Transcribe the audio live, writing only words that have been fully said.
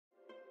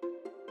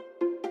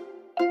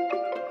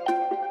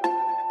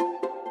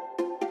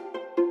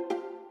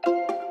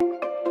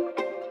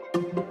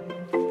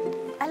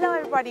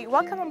everybody,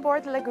 welcome on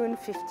board the Lagoon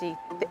 50,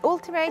 the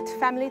ultimate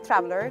family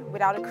traveler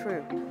without a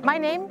crew. My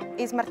name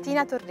is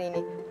Martina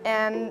Torrini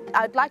and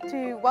I'd like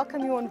to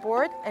welcome you on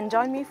board and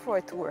join me for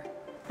a tour.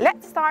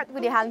 Let's start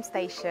with the helm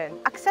station.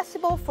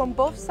 Accessible from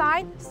both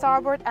sides,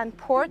 starboard and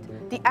port,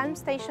 the helm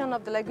station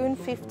of the Lagoon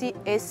 50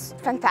 is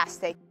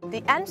fantastic.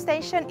 The helm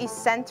station is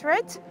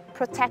centered,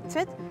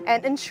 protected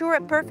and ensure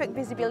a perfect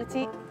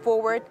visibility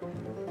forward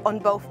on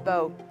both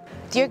bows.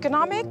 The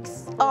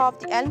ergonomics of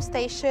the helm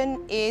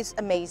station is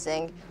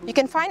amazing. You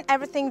can find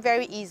everything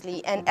very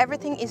easily and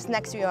everything is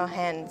next to your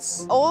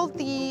hands. All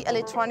the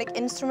electronic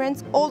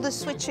instruments, all the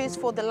switches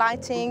for the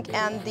lighting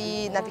and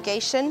the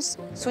navigations,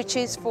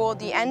 switches for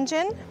the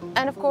engine,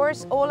 and of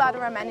course all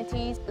other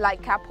amenities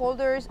like cup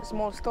holders,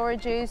 small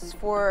storages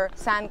for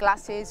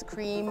sunglasses,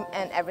 cream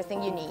and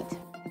everything you need.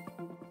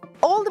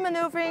 All the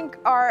maneuvering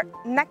are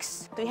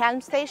next to the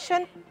helm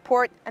station,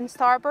 port and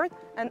starboard,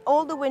 and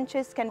all the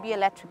winches can be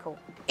electrical.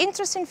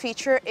 Interesting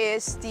feature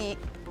is the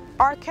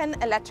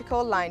Arcan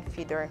electrical line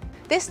feeder.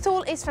 This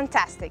tool is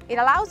fantastic. It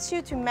allows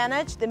you to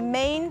manage the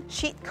main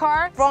sheet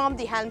car from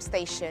the helm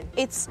station.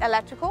 It's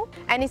electrical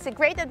and it's a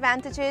great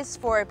advantage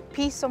for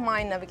peace of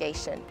mind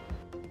navigation.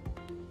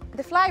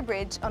 The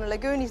flybridge on a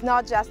lagoon is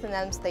not just an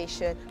helm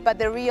station, but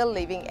the real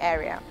living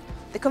area.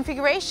 The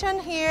configuration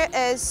here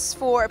is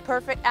for a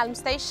perfect helm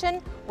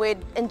station with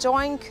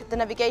enjoying the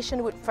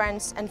navigation with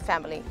friends and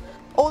family.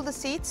 All the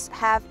seats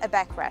have a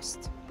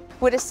backrest.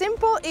 With a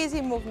simple, easy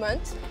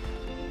movement,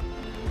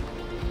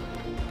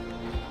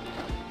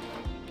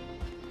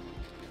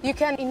 you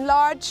can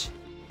enlarge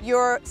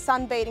your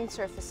sunbathing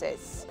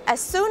surfaces. As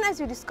soon as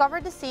you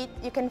discover the seat,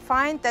 you can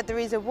find that there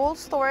is a wall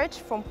storage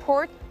from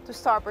port to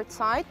starboard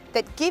side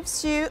that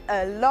gives you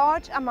a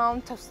large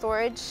amount of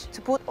storage to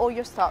put all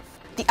your stuff.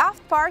 The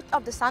aft part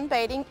of the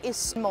sunbathing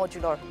is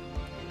modular.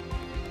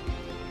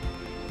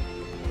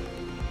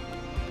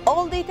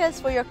 All details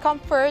for your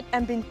comfort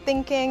and been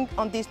thinking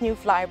on this new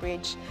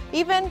flybridge.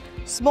 Even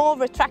small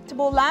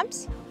retractable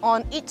lamps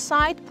on each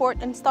side, port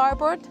and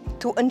starboard,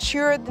 to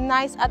ensure the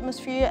nice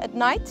atmosphere at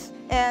night,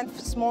 and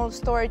small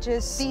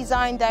storages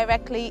designed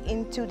directly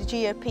into the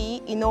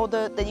GRP in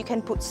order that you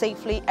can put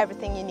safely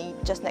everything you need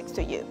just next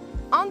to you.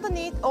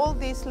 Underneath all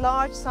these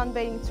large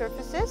sunbathing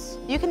surfaces,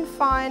 you can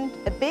find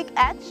a big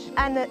edge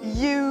and a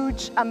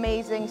huge,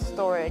 amazing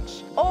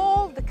storage.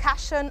 All the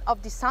cushion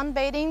of the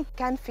sunbathing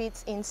can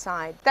fit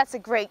inside. That's a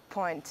great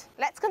point.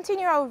 Let's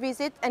continue our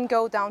visit and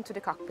go down to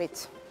the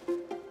cockpit.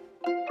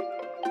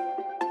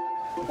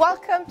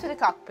 Welcome to the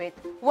cockpit,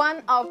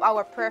 one of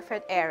our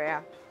perfect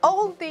area.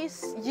 All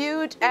this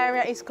huge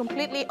area is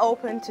completely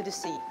open to the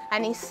sea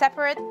and is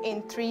separate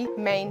in three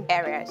main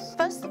areas.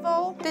 First of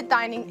all, the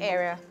dining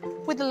area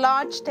with a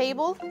large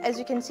table, as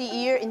you can see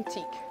here in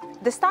teak.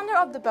 The standard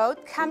of the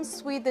boat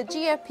comes with the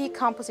GRP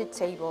composite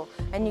table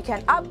and you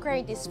can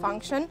upgrade this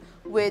function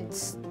with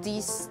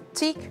this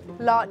teak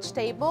large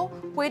table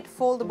with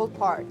foldable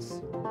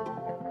parts.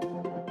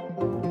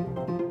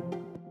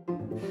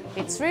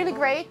 It's really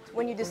great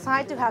when you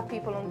decide to have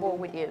people on board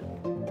with you.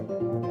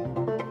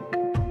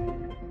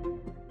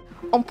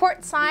 On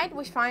port side,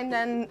 we find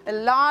then a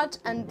large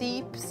and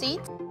deep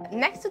seat.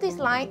 Next to this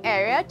lying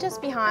area, just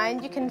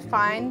behind, you can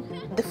find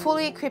the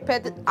fully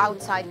equipped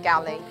outside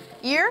galley.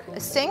 Here,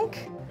 a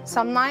sink,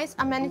 some nice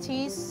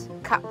amenities,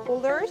 cup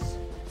holders,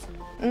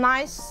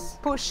 nice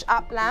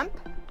push-up lamp,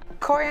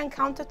 Korean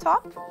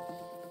countertop,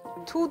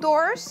 two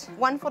doors,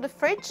 one for the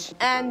fridge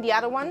and the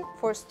other one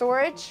for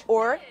storage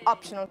or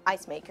optional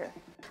ice maker.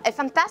 A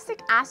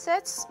fantastic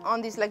asset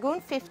on this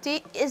Lagoon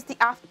 50 is the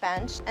aft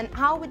bench and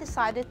how we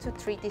decided to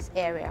treat this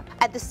area.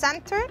 At the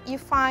center you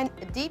find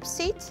a deep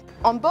seat.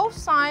 On both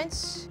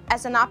sides,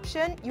 as an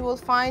option, you will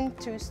find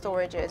two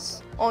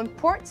storages. On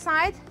port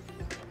side,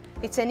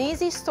 it's an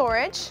easy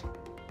storage,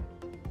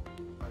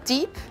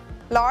 deep,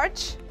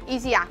 large,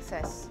 easy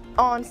access.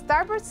 On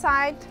starboard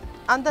side,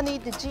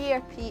 underneath the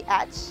GRP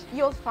edge,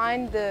 you'll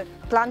find the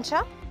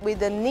plancha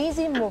with an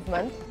easy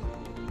movement.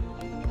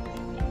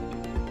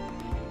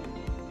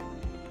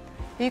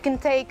 You can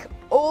take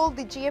all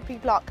the GRP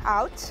block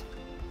out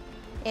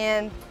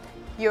and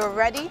you're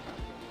ready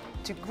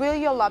to grill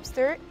your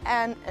lobster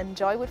and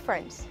enjoy with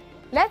friends.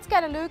 Let's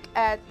get a look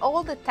at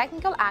all the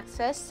technical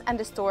access and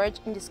the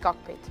storage in this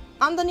cockpit.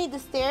 Underneath the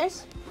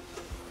stairs,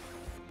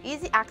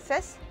 easy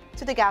access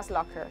to the gas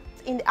locker.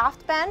 In the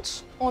aft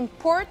bench, on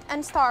port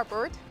and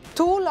starboard,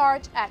 two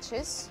large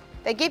hatches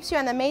that gives you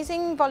an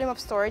amazing volume of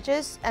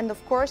storages and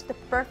of course the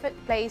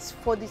perfect place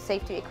for the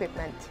safety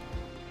equipment.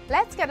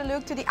 Let's get a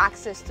look to the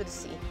access to the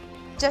sea.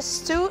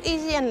 Just two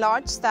easy and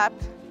large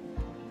steps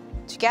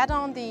to get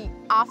on the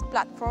aft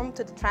platform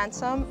to the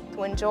transom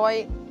to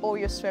enjoy all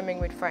your swimming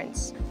with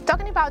friends.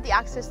 Talking about the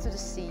access to the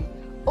sea,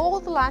 all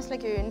the last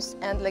lagoons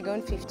and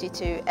Lagoon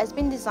 52 has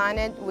been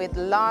designed with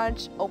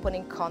large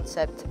opening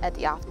concept at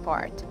the aft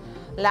part.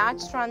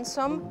 Large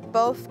transom,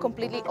 both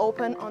completely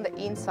open on the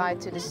inside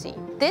to the sea.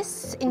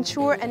 This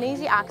ensures an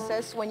easy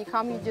access when you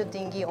come with your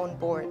dinghy on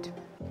board.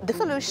 The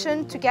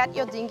solution to get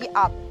your dinghy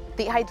up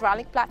the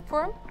hydraulic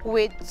platform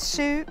with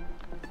two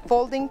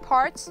folding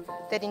parts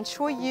that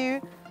ensure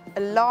you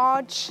a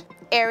large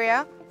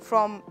area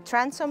from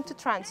transom to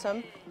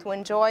transom to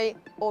enjoy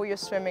all your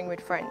swimming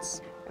with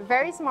friends.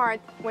 Very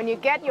smart, when you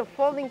get your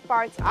folding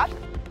parts up,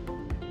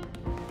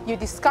 you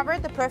discover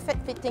the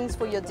perfect fittings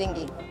for your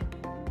dinghy.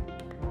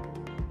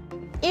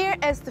 Here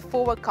is the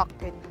forward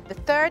cockpit, the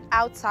third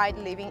outside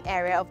living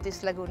area of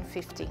this Lagoon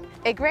 50.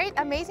 A great,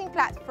 amazing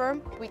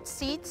platform with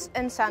seats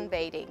and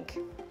sunbathing.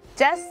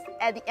 Just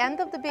at the end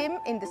of the beam,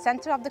 in the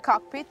center of the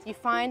cockpit, you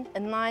find a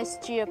nice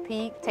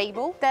GOP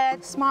table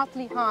that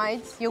smartly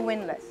hides your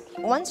windlass.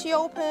 Once you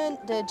open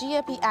the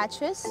GOP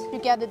hatches, you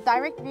get a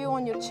direct view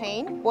on your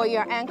chain. Where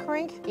you're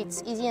anchoring,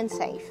 it's easy and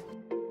safe.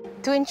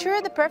 To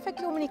ensure the perfect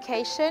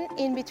communication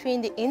in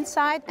between the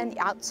inside and the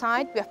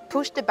outside, we have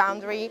pushed the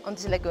boundary on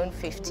the Lagoon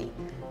 50.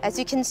 As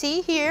you can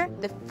see here,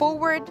 the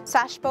forward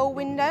sash bow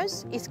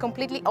windows is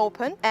completely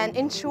open and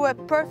ensure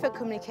perfect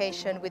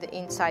communication with the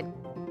inside.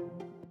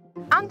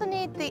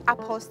 Underneath the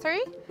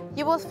upholstery,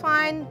 you will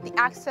find the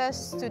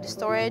access to the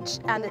storage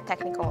and the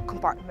technical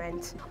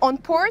compartment. On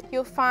port,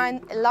 you'll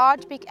find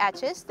large big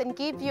hatches that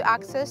give you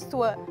access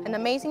to an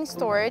amazing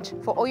storage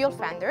for all your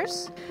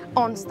fenders.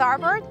 On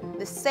starboard,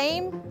 the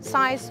same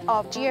size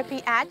of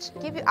GRP hatch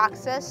give you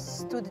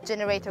access to the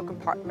generator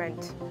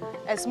compartment.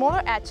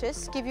 Smaller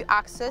hatches give you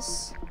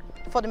access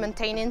for the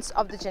maintenance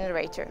of the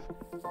generator.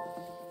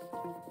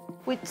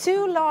 With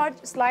two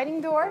large sliding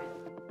doors,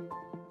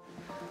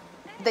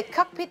 the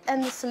cockpit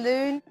and the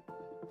saloon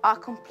are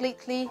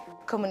completely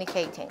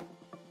communicating.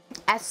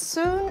 As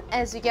soon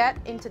as you get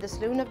into the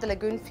saloon of the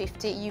Lagoon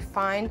 50, you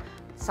find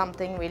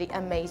something really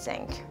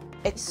amazing.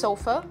 A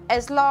sofa,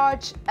 as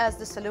large as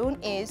the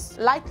saloon is,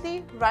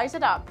 lightly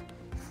raised up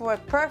for a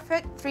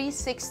perfect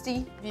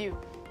 360 view.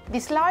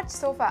 This large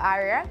sofa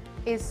area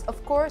is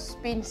of course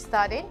being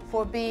studied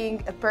for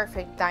being a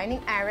perfect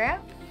dining area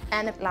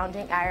and a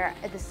lounging area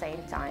at the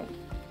same time.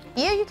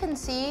 Here you can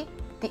see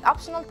the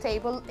optional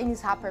table in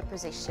its upper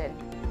position.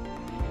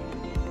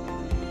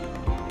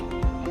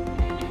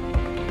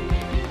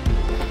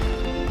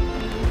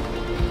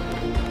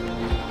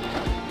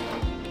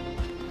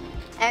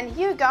 And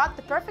you got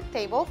the perfect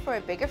table for a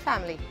bigger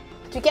family.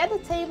 To get the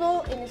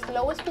table in its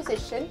lowest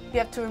position, you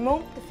have to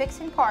remove the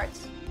fixing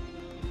parts.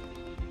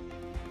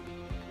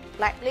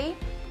 Lightly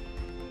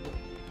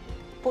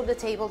put the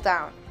table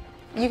down.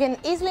 You can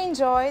easily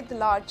enjoy the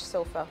large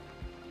sofa.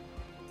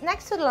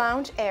 Next to the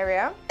lounge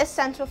area is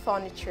central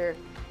furniture.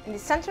 In the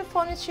central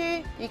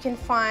furniture, you can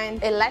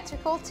find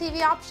electrical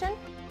TV option,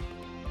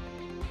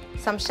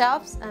 some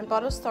shelves and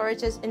bottle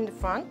storages in the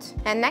front,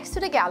 and next to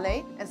the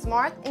galley, a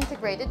smart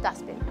integrated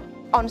dustbin.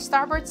 On the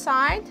starboard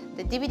side,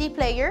 the DVD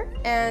player,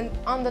 and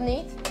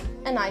underneath,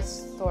 a nice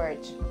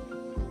storage.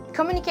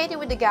 Communicating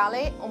with the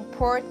galley on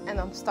port and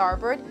on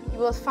starboard, you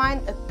will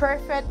find a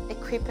perfect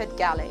equipped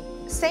galley.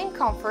 Same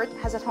comfort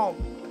as at home.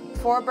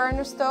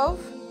 4-burner stove,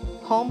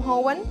 home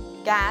oven,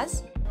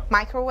 gas,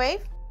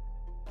 microwave,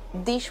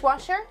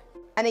 dishwasher,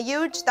 and a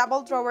huge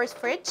double drawers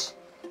fridge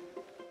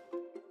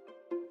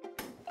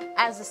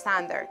as a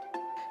standard.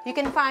 You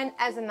can find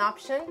as an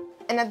option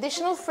an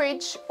additional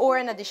fridge or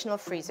an additional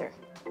freezer.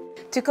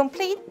 To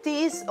complete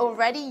this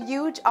already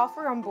huge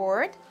offer on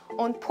board,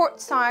 on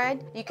port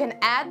side you can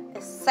add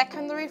a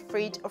secondary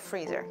fridge or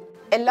freezer.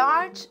 A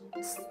large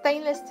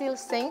stainless steel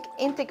sink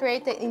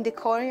integrated in the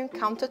corner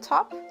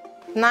countertop,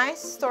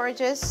 nice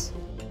storages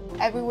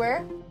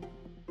everywhere.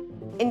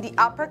 In the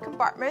upper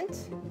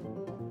compartment,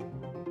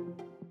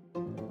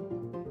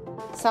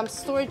 some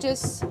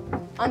storages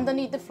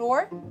underneath the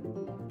floor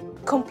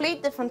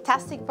complete the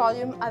fantastic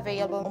volume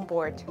available on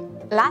board.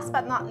 Last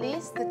but not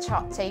least, the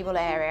chart table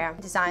area,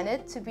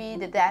 designed to be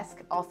the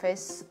desk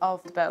office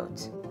of the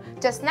boat.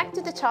 Just next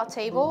to the chart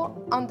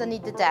table,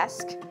 underneath the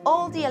desk,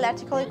 all the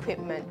electrical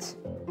equipment.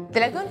 The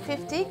Lagoon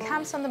 50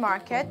 comes on the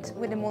market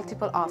with a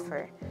multiple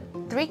offer: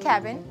 3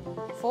 cabin,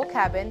 4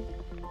 cabin,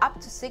 up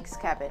to 6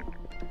 cabin.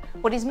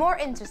 What is more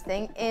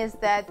interesting is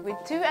that with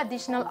 2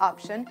 additional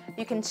options,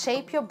 you can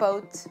shape your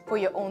boat for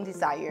your own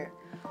desire.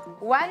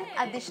 1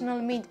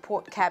 additional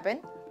mid-port cabin,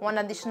 1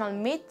 additional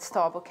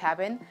mid-starboard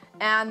cabin,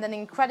 and an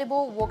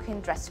incredible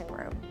walk-in dressing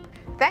room.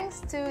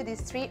 Thanks to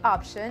these 3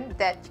 options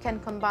that you can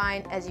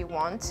combine as you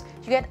want,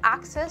 you get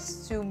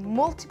access to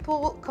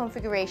multiple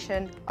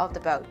configurations of the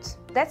boat.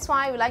 That's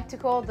why we like to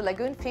call the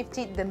Lagoon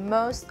 50 the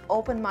most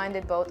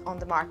open-minded boat on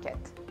the market.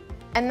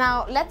 And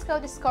now let's go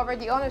discover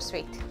the owner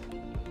suite.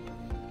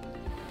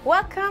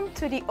 Welcome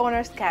to the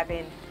owner's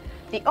cabin.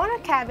 The owner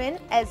cabin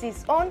has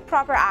its own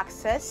proper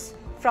access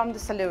from the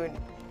saloon.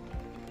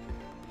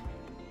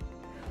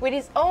 With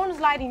its own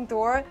sliding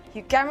door,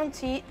 you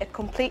guarantee a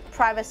complete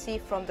privacy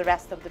from the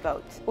rest of the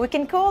boat. We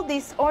can call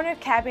this owner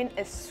cabin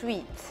a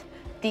suite.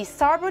 The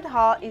starboard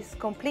hall is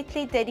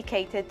completely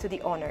dedicated to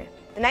the owner.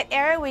 In that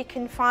area we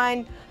can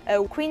find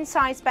a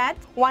queen-size bed,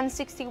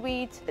 160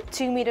 width,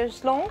 2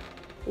 meters long,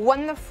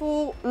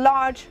 wonderful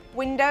large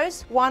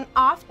windows, 1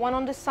 aft, 1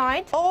 on the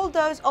side. All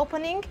those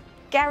openings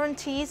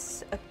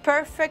guarantees a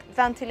perfect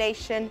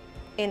ventilation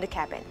in the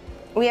cabin.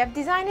 We have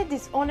designed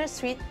this owner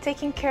suite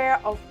taking care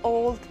of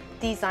all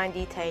design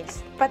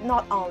details, but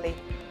not only.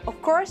 Of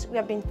course, we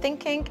have been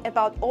thinking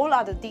about all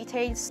other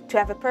details to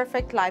have a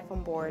perfect life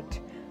on board.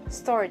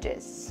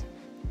 Storages.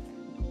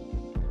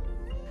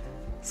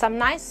 Some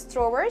nice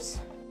drawers,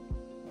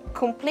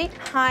 complete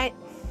high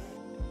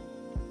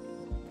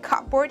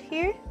cupboard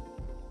here.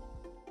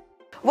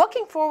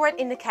 Walking forward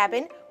in the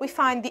cabin, we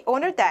find the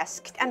owner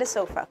desk and the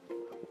sofa.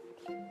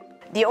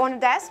 The owner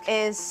desk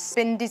is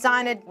been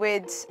designed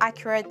with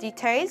accurate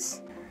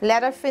details,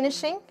 leather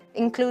finishing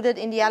included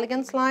in the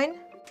elegance line,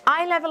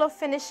 eye level of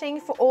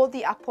finishing for all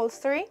the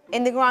upholstery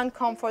in the Grand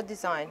Comfort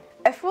design.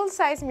 A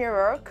full-size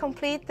mirror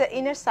complete the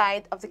inner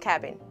side of the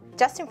cabin,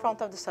 just in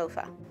front of the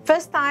sofa.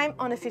 First time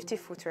on a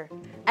 50-footer.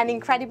 An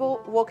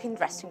incredible walk-in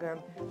dressing room,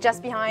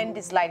 just behind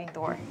the sliding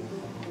door.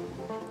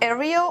 A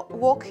real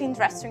walk-in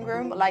dressing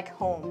room like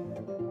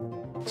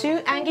home.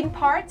 2 hanging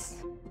parts.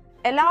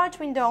 A large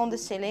window on the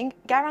ceiling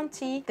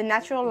guarantee the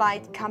natural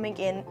light coming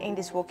in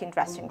this walk-in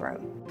dressing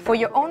room. For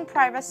your own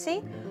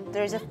privacy,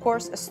 there is of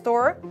course a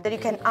store that you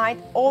can hide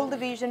all the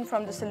vision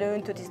from the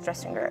saloon to this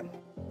dressing room.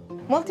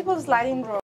 Multiple sliding doors